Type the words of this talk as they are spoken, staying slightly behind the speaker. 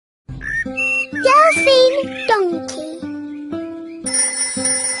Delphine Donkey.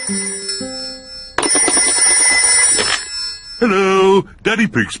 Hello, Daddy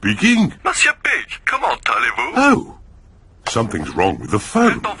Pig speaking. Monsieur Pig, comment allez-vous? Oh, something's wrong with the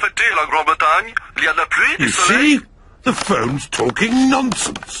phone. Qu'est-ce fait-il en Grande-Bretagne? Il y a de la pluie, du You soleil? see? The phone's talking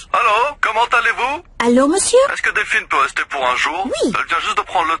nonsense. Allô, comment allez-vous? Allô, monsieur? Est-ce que Delphine peut rester pour un jour? Oui. Elle vient juste de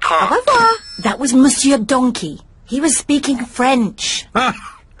prendre le Au train. revoir. That was Monsieur Donkey. He was speaking French. Ah,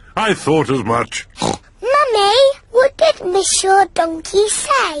 I thought as much. Mummy, what did Monsieur Donkey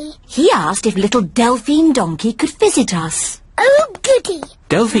say? He asked if little Delphine Donkey could visit us. Oh, goody.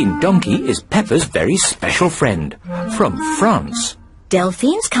 Delphine Donkey is Peppa's very special friend from France.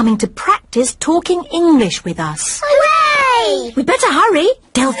 Delphine's coming to practice talking English with us. Hooray! We'd better hurry.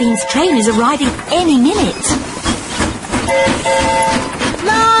 Delphine's train is arriving any minute.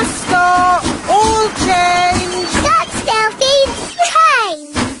 Last stop, all change. That's Delphine's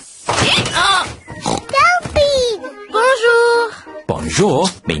train. Delphine! Bonjour. Bonjour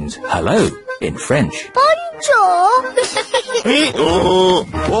means hello in French. Bonjour.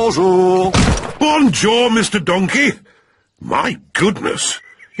 Bonjour. Bonjour, Mr. Donkey. My goodness.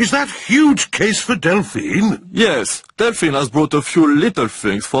 Is that huge case for Delphine? Yes, Delphine has brought a few little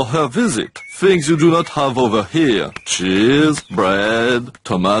things for her visit. Things you do not have over here. Cheese, bread,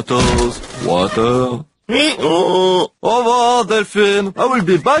 tomatoes, water. Au revoir, Delphine. I will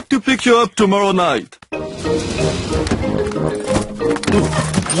be back to pick you up tomorrow night.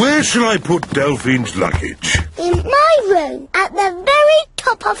 Where shall I put Delphine's luggage? In my room, at the very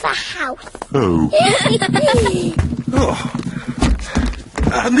top of the house. Oh. Oh.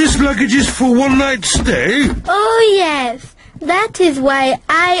 And this luggage is for one night stay? Oh, yes. That is why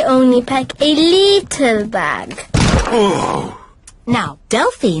I only pack a little bag. Oh. Now,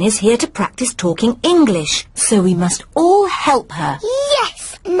 Delphine is here to practice talking English, so we must all help her.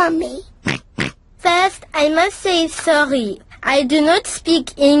 Yes, Mummy. First, I must say sorry. I do not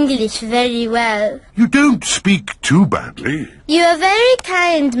speak English very well. You don't speak too badly. You are very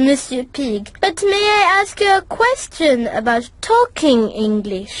kind, Monsieur Pig. But may I ask you a question about talking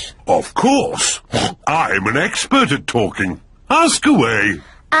English? Of course. I'm an expert at talking. Ask away.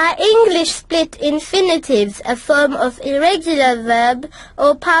 Are English split infinitives a form of irregular verb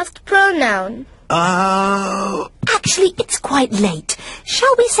or past pronoun? Actually, it's quite late.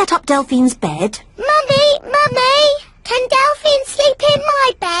 Shall we set up Delphine's bed? Mummy, can Delphine sleep in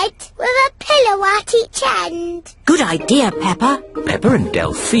my bed with a pillow at each end? Good idea, Peppa. Peppa and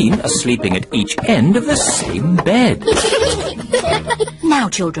Delphine are sleeping at each end of the same bed. Now,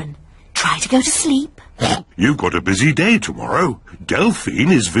 children, try to go to sleep. You've got a busy day tomorrow.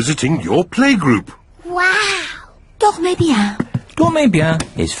 Delphine is visiting your playgroup. Wow. Dormez bien. Dormez bien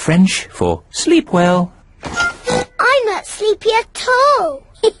is French for sleep well. I'm not sleepy at all.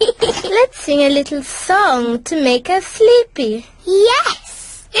 Let's sing a little song to make us sleepy.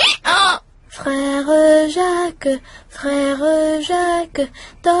 Yes. Frère Jacques,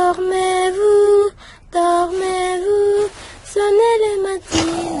 dormez-vous, sonnez les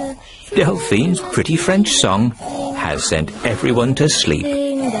matines. Delphine's pretty French song has sent everyone to sleep.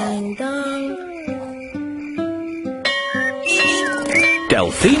 Ding, dang, dong.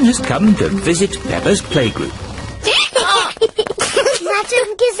 Delphine has come to visit Peppa's playgroup.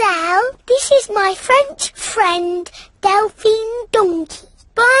 Madame Gazelle, this is my French friend, Delphine Donkey.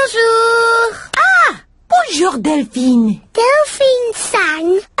 Bonjour. Ah! Bonjour, Delphine. Delphine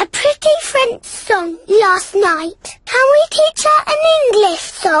sang a pretty French song last night. Can we teach her an English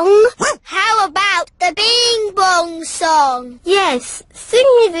song? How about the Bing Bong song? Yes, sing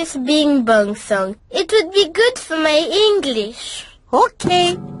me this Bing Bong song. It would be good for my English.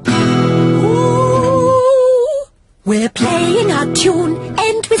 Okay. We're playing a tune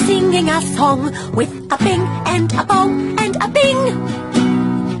and we're singing a song with a bing and a bong and a bing.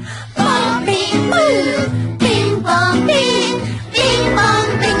 Bong, bing, boo. Bing, bong, bing. Bing, bong,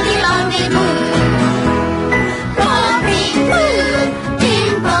 bingy, bongy, boo. Bong, bing, boo.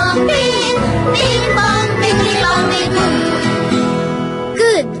 Bing, bong, bing. Bing, bong, bingy, bongy, boo.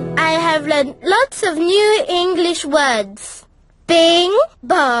 Good. I have learned lots of new English words. Bing,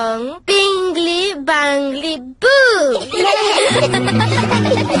 bong, bingly, bangly, boo!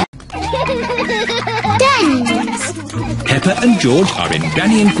 Dance! Peppa and George are in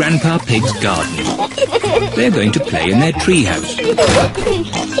Granny and Grandpa Pig's garden. They're going to play in their treehouse.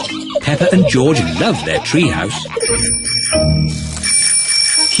 Peppa and George love their treehouse.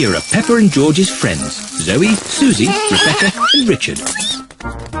 Here are Peppa and George's friends, Zoe, Susie, Rebecca and Richard.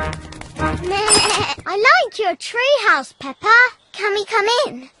 I liked your treehouse, Peppa. Can we come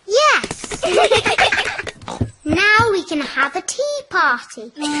in? Yes. Now we can have a tea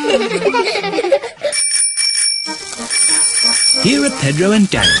party. Here are Pedro and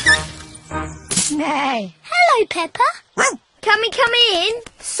Danny. Nay. Hello, Peppa. Can we come in?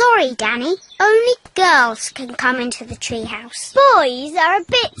 Sorry, Danny. Only girls can come into the treehouse. Boys are a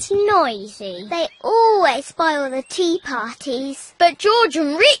bit noisy. They always spoil the tea parties. But George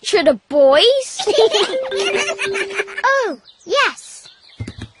and Richard are boys. Oh, yes.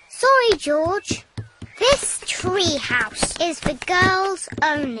 Sorry, George. This treehouse is for girls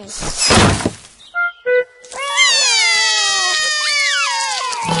only.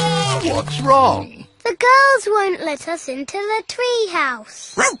 What's wrong? The girls won't let us into the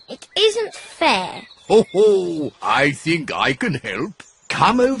treehouse. It isn't fair. Ho ho! I think I can help.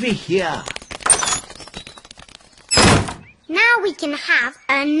 Come over here. Now we can have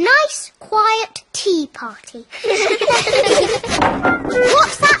a nice, quiet tea party.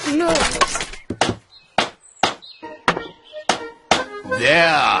 What's that noise?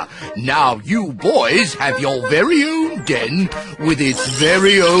 There. Now you boys have your very own den with its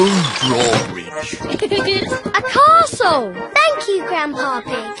very own drawbridge. A castle! Thank you, Grandpa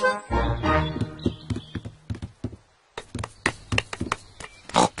Pig.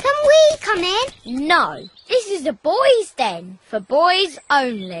 Can we come in? No. This is a boys' den, for boys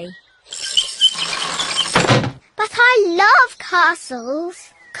only. But I love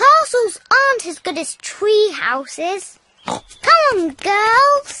castles. Castles aren't as good as tree houses. Come on,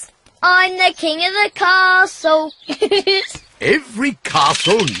 girls. I'm the king of the castle. Every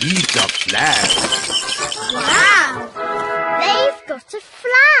castle needs a flag. Wow! They've got a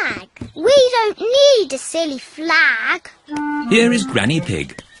flag. We don't need a silly flag. Here is Granny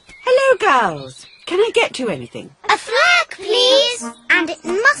Pig. Hello, girls. Can I get you anything? A flag, please. And it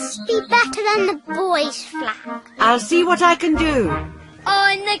must be better than the boys' flag. I'll see what I can do.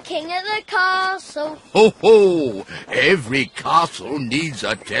 I'm the king of the castle. Ho ho! Every castle needs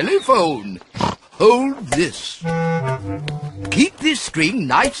a telephone. Hold this. Keep this string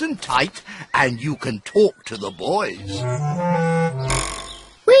nice and tight and you can talk to the boys.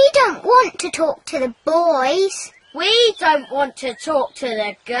 We don't want to talk to the boys. We don't want to talk to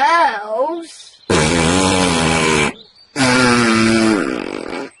the girls.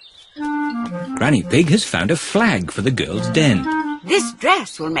 Granny Pig has found a flag for the girls' den. This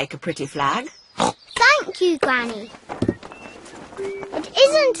dress will make a pretty flag. Thank you, Granny. It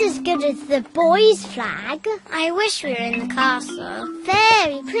isn't as good as the boys' flag. I wish we were in the castle.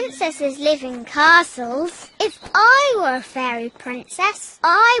 Fairy princesses live in castles. If I were a fairy princess,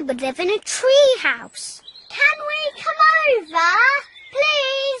 I would live in a tree house. Can we come over,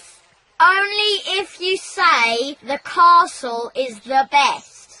 please? Only if you say the castle is the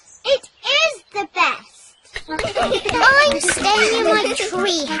best. It is the best. I'm staying in my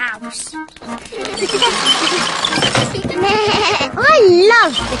tree house. I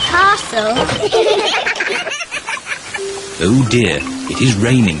love the castle. Oh dear, it is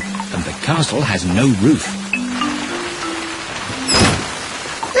raining and the castle has no roof.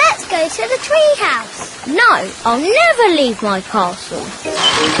 Let's go to the tree house. No, I'll never leave my castle.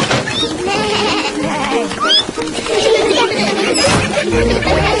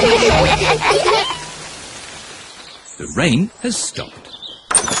 The rain has stopped.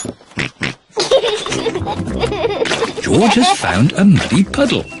 George has found a muddy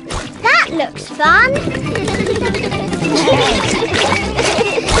puddle. That looks fun.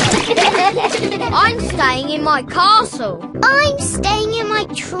 I'm staying in my castle. I'm staying in my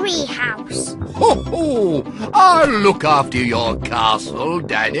tree house. Ho ho! I'll look after your castle,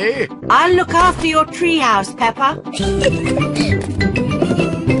 Danny. I'll look after your treehouse, Peppa.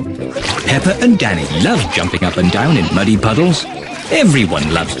 Peppa and Danny love jumping up and down in muddy puddles.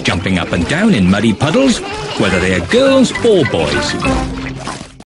 Everyone loves jumping up and down in muddy puddles, whether they are girls or boys.